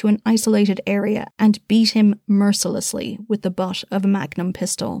Matthew to an isolated area and beat him mercilessly with the butt of a Magnum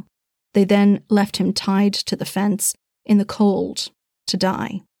pistol. They then left him tied to the fence in the cold to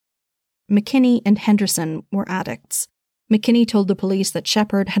die. McKinney and Henderson were addicts. McKinney told the police that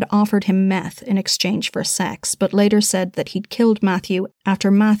Shepherd had offered him meth in exchange for sex, but later said that he'd killed Matthew after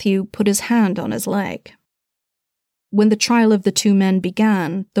Matthew put his hand on his leg. When the trial of the two men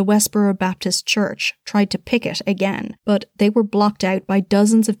began, the Westboro Baptist Church tried to picket again, but they were blocked out by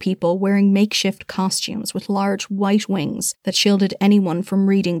dozens of people wearing makeshift costumes with large white wings that shielded anyone from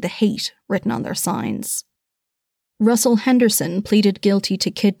reading the hate written on their signs. Russell Henderson pleaded guilty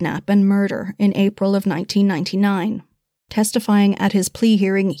to kidnap and murder in April of 1999. Testifying at his plea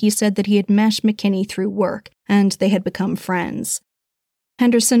hearing, he said that he had met McKinney through work and they had become friends.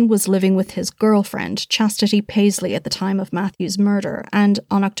 Henderson was living with his girlfriend, Chastity Paisley, at the time of Matthew's murder, and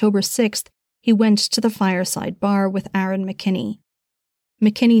on October 6th, he went to the Fireside Bar with Aaron McKinney.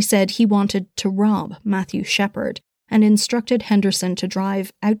 McKinney said he wanted to rob Matthew Shepherd and instructed Henderson to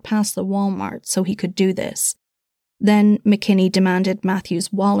drive out past the Walmart so he could do this. Then McKinney demanded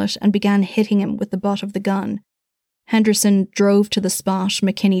Matthew's wallet and began hitting him with the butt of the gun. Henderson drove to the spot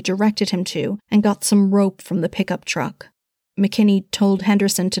McKinney directed him to and got some rope from the pickup truck. McKinney told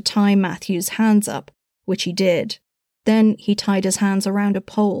Henderson to tie Matthew's hands up, which he did. Then he tied his hands around a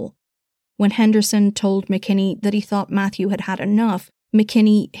pole. When Henderson told McKinney that he thought Matthew had had enough,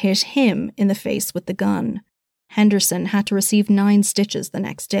 McKinney hit him in the face with the gun. Henderson had to receive 9 stitches the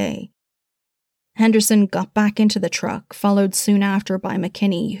next day. Henderson got back into the truck, followed soon after by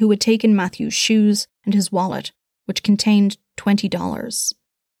McKinney, who had taken Matthew's shoes and his wallet, which contained $20.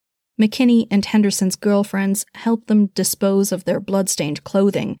 McKinney and Henderson's girlfriends helped them dispose of their blood-stained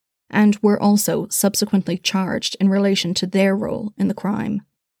clothing and were also subsequently charged in relation to their role in the crime.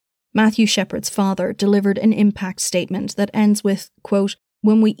 Matthew Shepherd's father delivered an impact statement that ends with, quote,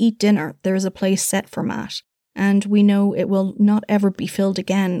 "When we eat dinner, there is a place set for Matt, and we know it will not ever be filled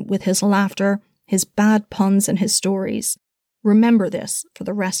again with his laughter, his bad puns and his stories. Remember this for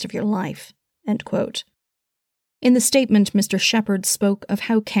the rest of your life," end quote. In the statement, Mr. Shepherd spoke of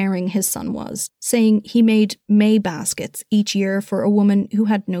how caring his son was, saying he made May baskets each year for a woman who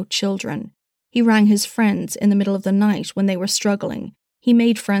had no children. He rang his friends in the middle of the night when they were struggling. He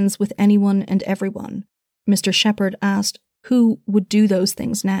made friends with anyone and everyone. Mr. Shepherd asked who would do those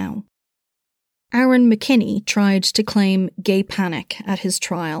things now. Aaron McKinney tried to claim gay panic at his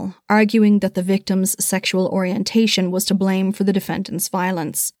trial, arguing that the victim's sexual orientation was to blame for the defendant's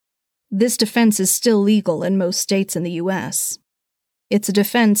violence. This defense is still legal in most states in the US. It's a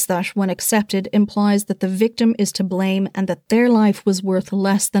defense that, when accepted, implies that the victim is to blame and that their life was worth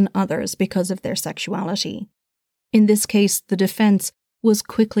less than others because of their sexuality. In this case, the defense was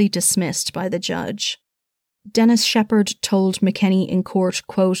quickly dismissed by the judge. Dennis Shepherd told McKinney in court,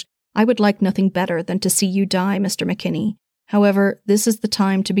 quote, "I would like nothing better than to see you die, Mr. McKinney. However, this is the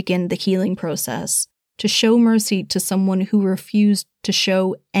time to begin the healing process, to show mercy to someone who refused to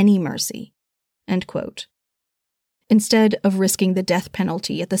show any mercy," end quote. Instead of risking the death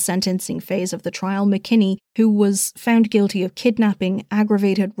penalty at the sentencing phase of the trial, McKinney, who was found guilty of kidnapping,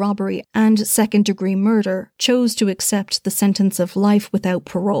 aggravated robbery, and second-degree murder, chose to accept the sentence of life without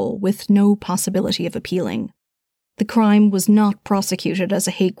parole, with no possibility of appealing. The crime was not prosecuted as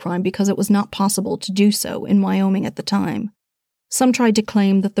a hate crime because it was not possible to do so in Wyoming at the time. Some tried to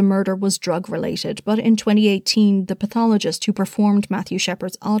claim that the murder was drug-related, but in 2018, the pathologist who performed Matthew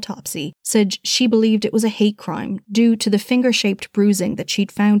Shepherd's autopsy said she believed it was a hate crime due to the finger-shaped bruising that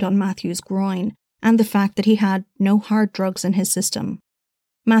she'd found on Matthew's groin and the fact that he had no hard drugs in his system.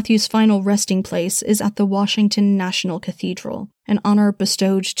 Matthew's final resting place is at the Washington National Cathedral, an honour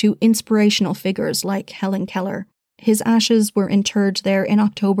bestowed to inspirational figures like Helen Keller. His ashes were interred there in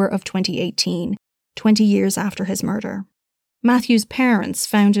October of 2018, 20 years after his murder. Matthew's parents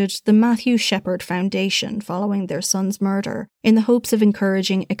founded the Matthew Shepherd Foundation following their son's murder in the hopes of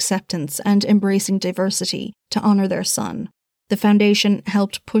encouraging acceptance and embracing diversity to honour their son. The foundation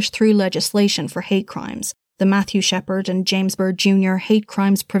helped push through legislation for hate crimes, the Matthew Shepherd and James Byrd Jr. Hate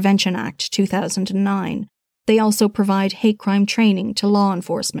Crimes Prevention Act 2009. They also provide hate crime training to law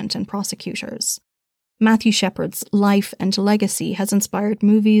enforcement and prosecutors. Matthew Shepherd's life and legacy has inspired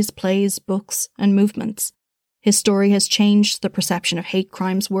movies, plays, books, and movements. His story has changed the perception of hate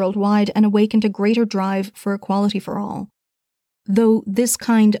crimes worldwide and awakened a greater drive for equality for all. Though this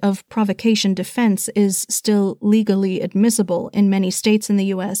kind of provocation defense is still legally admissible in many states in the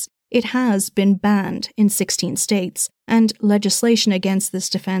US, it has been banned in 16 states, and legislation against this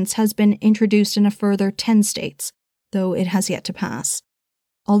defense has been introduced in a further 10 states, though it has yet to pass.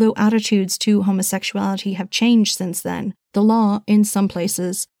 Although attitudes to homosexuality have changed since then, the law, in some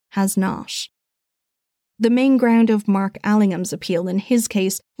places, has not. The main ground of Mark Allingham's appeal in his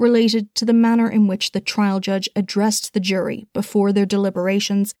case related to the manner in which the trial judge addressed the jury before their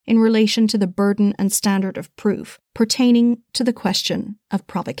deliberations in relation to the burden and standard of proof pertaining to the question of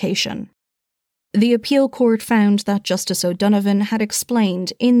provocation. The appeal court found that Justice O'Donovan had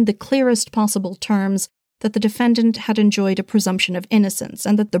explained in the clearest possible terms that the defendant had enjoyed a presumption of innocence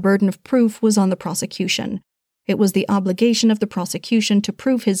and that the burden of proof was on the prosecution. It was the obligation of the prosecution to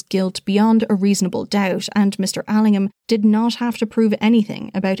prove his guilt beyond a reasonable doubt, and Mr. Allingham did not have to prove anything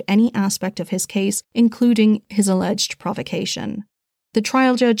about any aspect of his case, including his alleged provocation. The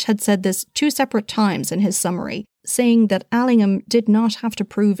trial judge had said this 2 separate times in his summary, saying that Allingham did not have to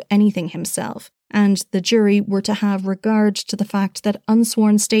prove anything himself, and the jury were to have regard to the fact that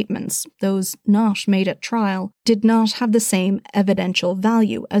unsworn statements, those not made at trial, did not have the same evidential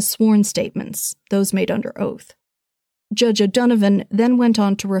value as sworn statements, those made under oath. Judge O'Donovan then went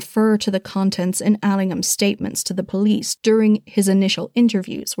on to refer to the contents in Allingham's statements to the police during his initial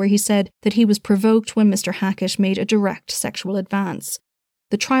interviews, where he said that he was provoked when Mr. Hackett made a direct sexual advance.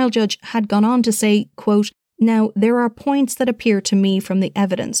 The trial judge had gone on to say, quote, "Now, there are points that appear to me from the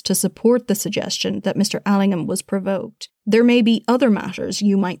evidence to support the suggestion that Mr. Allingham was provoked. There may be other matters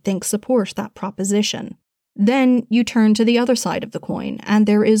you might think support that proposition. Then you turn to the other side of the coin, and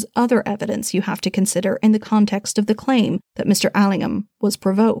there is other evidence you have to consider in the context of the claim that Mr. Allingham was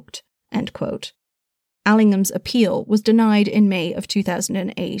provoked." End quote. Allingham's appeal was denied in May of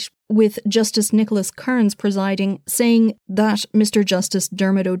 2008, with Justice Nicholas Kearns presiding, saying that Mr. Justice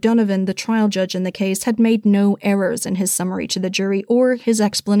Dermot O'Donovan, the trial judge in the case, had made no errors in his summary to the jury or his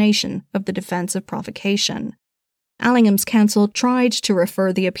explanation of the defense of provocation. Allingham's counsel tried to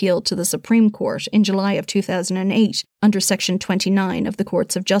refer the appeal to the Supreme Court in July of 2008 under Section 29 of the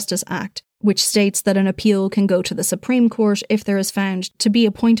Courts of Justice Act, which states that an appeal can go to the Supreme Court if there is found to be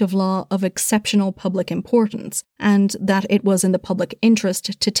a point of law of exceptional public importance, and that it was in the public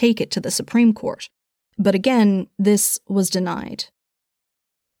interest to take it to the Supreme Court. But again, this was denied.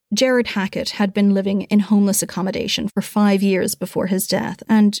 Gerard Hackett had been living in homeless accommodation for 5 years before his death,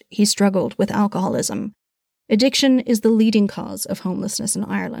 and he struggled with alcoholism. Addiction is the leading cause of homelessness in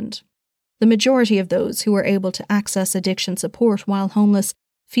Ireland. The majority of those who are able to access addiction support while homeless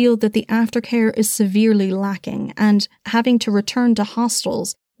feel that the aftercare is severely lacking, and having to return to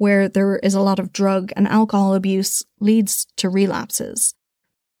hostels where there is a lot of drug and alcohol abuse leads to relapses.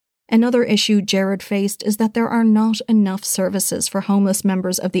 Another issue Gerard faced is that there are not enough services for homeless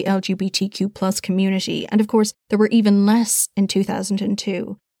members of the LGBTQ+ community, and of course there were even less in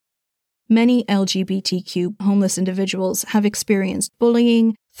 2002. Many LGBTQ homeless individuals have experienced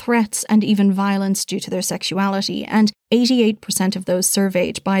bullying, threats, and even violence due to their sexuality, and 88% of those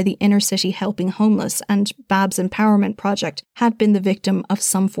surveyed by the Inner City Helping Homeless and Babs Empowerment Project had been the victim of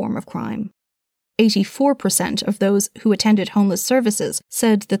some form of crime. 84% of those who attended homeless services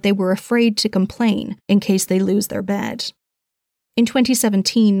said that they were afraid to complain in case they lose their bed. In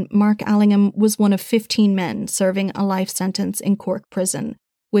 2017, Mark Allingham was one of 15 men serving a life sentence in Cork Prison,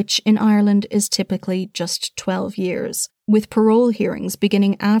 which in Ireland is typically just 12 years, with parole hearings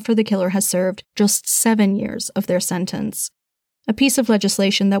beginning after the killer has served just 7 years of their sentence. A piece of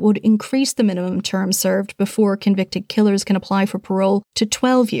legislation that would increase the minimum term served before convicted killers can apply for parole to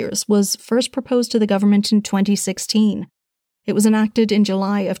 12 years was first proposed to the government in 2016. It was enacted in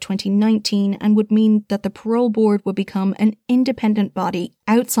July of 2019 and would mean that the parole board would become an independent body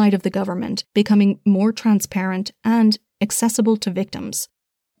outside of the government, becoming more transparent and accessible to victims.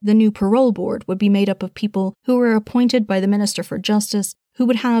 The new parole board would be made up of people who were appointed by the Minister for Justice, who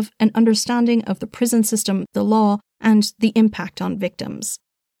would have an understanding of the prison system, the law, and the impact on victims.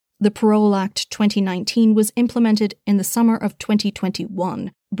 The Parole Act 2019 was implemented in the summer of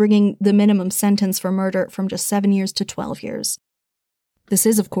 2021, bringing the minimum sentence for murder from just 7 years to 12 years. This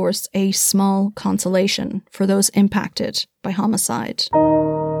is, of course, a small consolation for those impacted by homicide.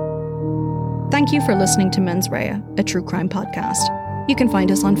 Thank you for listening to Mens Rea, a true crime podcast. You can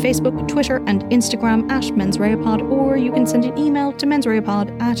find us on Facebook, Twitter, and Instagram at mensreapod, or you can send an email to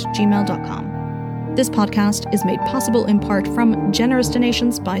mensreapod@gmail.com. This podcast is made possible in part from generous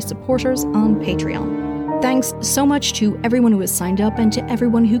donations by supporters on Patreon. Thanks so much to everyone who has signed up and to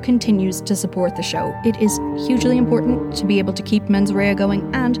everyone who continues to support the show. It is hugely important to be able to keep Mens Rea going,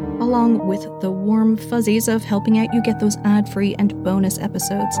 and along with the warm fuzzies of helping out you get those ad-free and bonus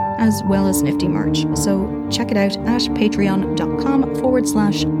episodes, as well as nifty merch. So check it out at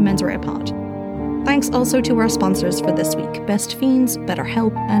patreon.com/mensreapod. Thanks also to our sponsors for this week, Best Fiends,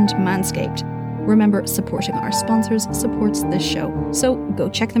 BetterHelp, and Manscaped. Remember, supporting our sponsors supports this show, so go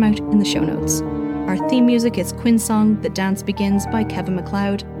check them out in the show notes. Our theme music is Quinn's song, The Dance Begins by Kevin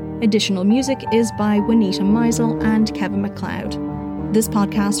MacLeod. Additional music is by Juanita Meisel and Kevin MacLeod. This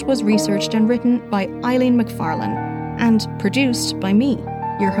podcast was researched and written by Eileen McFarlane and produced by me,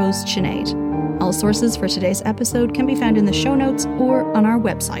 your host Sinead. All sources for today's episode can be found in the show notes or on our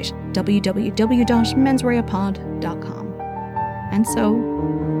website, www.mensreapod.com. And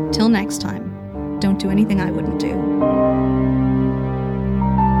so, till next time, don't do anything I wouldn't do.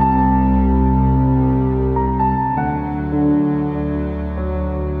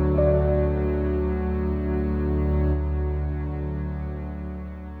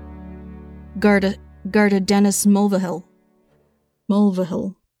 Garda Dennis Mulvihill.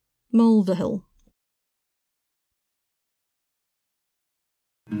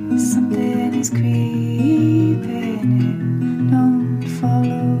 Something is creeping in, don't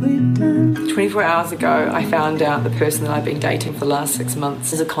follow it down. 24 hours ago, I found out the person that I've been dating for the last 6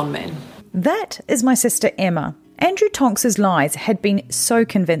 months is a con man. That is my sister Emma. Andrew Tonks's lies had been so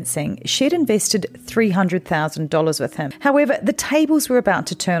convincing, she'd invested $300,000 with him. However, the tables were about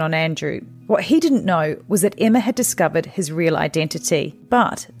to turn on Andrew. What he didn't know was that Emma had discovered his real identity.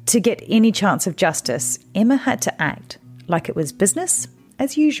 But to get any chance of justice, Emma had to act like it was business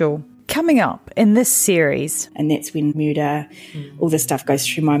as usual. Coming up in this series. And that's when murder, all this stuff goes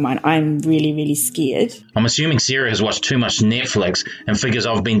through my mind. I'm really, really scared. I'm assuming Sarah has watched too much Netflix and figures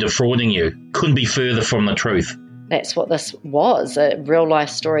I've been defrauding you. Couldn't be further from the truth. That's what this was, a real-life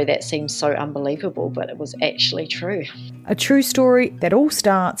story that seems so unbelievable, but it was actually true. A true story that all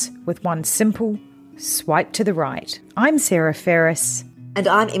starts with one simple swipe to the right. I'm Sarah Ferris. And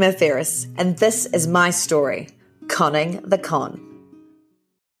I'm Emma Ferris, and this is my story, Conning the Con.